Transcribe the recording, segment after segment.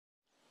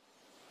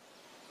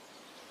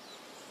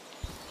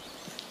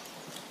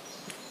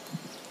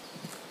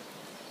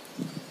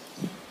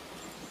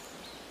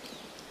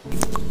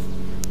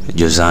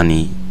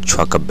Jozani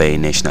Chwaka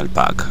National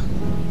Park.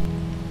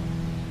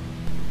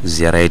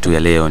 Ziara yetu ya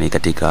leo ni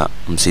katika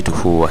msitu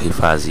huu wa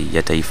hifadhi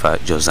ya taifa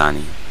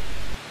Jozani.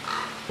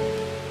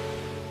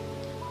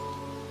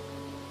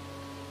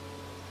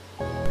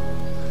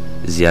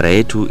 Ziara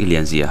yetu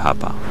ilianzia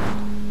hapa.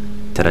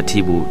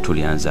 Taratibu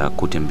tulianza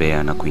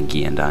kutembea na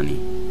kuingia ndani.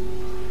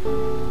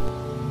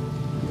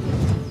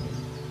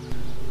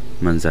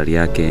 Mandhari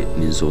yake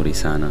ni nzuri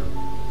sana,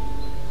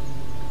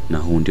 na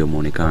huu ndio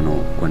muonekano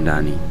kwa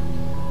ndani.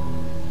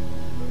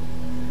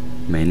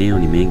 Maeneo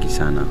ni mengi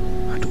sana,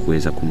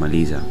 hatukuweza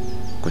kumaliza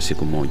kwa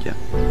siku moja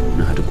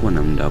na hatukuwa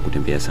na muda wa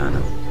kutembea sana,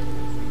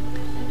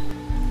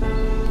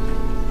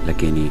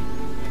 lakini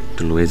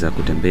tuliweza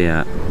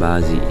kutembea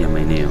baadhi ya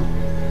maeneo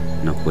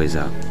na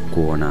kuweza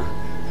kuona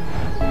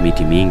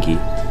miti mingi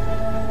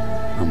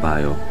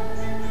ambayo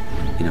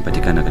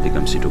inapatikana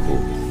katika msitu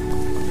huu.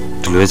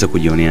 Tuliweza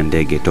kujionea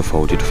ndege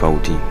tofauti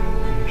tofauti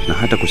na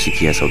hata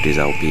kusikia sauti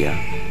zao pia.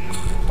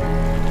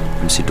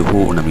 Msitu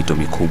huu una mito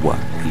mikubwa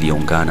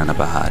iliyoungana na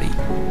bahari.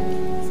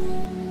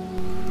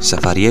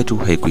 Safari yetu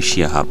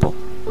haikuishia hapo.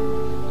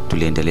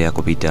 Tuliendelea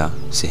kupita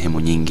sehemu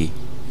nyingi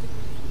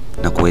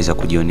na kuweza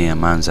kujionea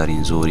mandhari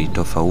nzuri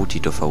tofauti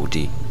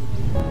tofauti.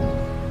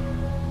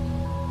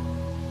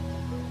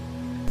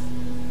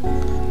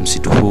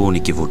 Msitu huu ni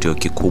kivutio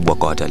kikubwa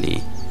kwa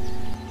watalii.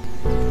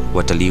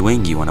 Watalii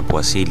wengi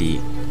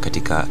wanapowasili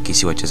katika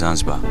kisiwa cha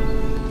Zanzibar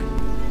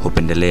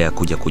hupendelea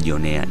kuja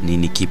kujionea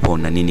nini kipo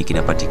na nini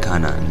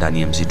kinapatikana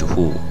ndani ya msitu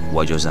huu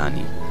wa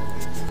Jozani.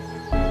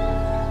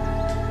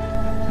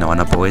 Na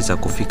wanapoweza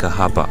kufika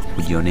hapa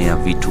kujionea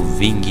vitu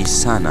vingi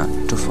sana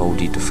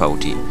tofauti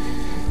tofauti,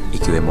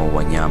 ikiwemo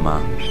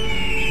wanyama,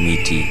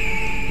 miti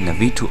na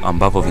vitu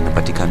ambavyo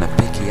vinapatikana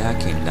peke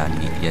yake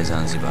ndani ya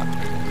Zanzibar.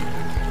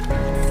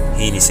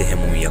 Hii ni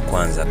sehemu ya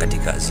kwanza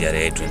katika ziara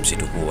yetu ya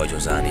msitu huu wa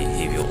Jozani,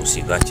 hivyo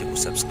usiache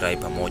kusubscribe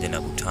pamoja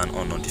na kuturn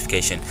on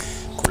notification,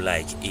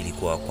 kulike ili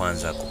kuwa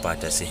kwanza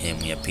kupata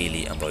sehemu ya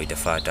pili ambayo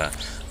itafuata,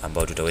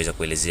 ambayo tutaweza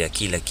kuelezea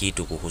kila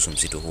kitu kuhusu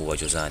msitu huu wa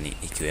Jozani,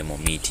 ikiwemo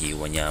miti,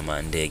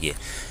 wanyama, ndege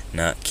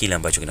na kila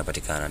ambacho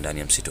kinapatikana ndani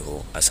ya msitu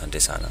huu. Asante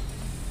sana.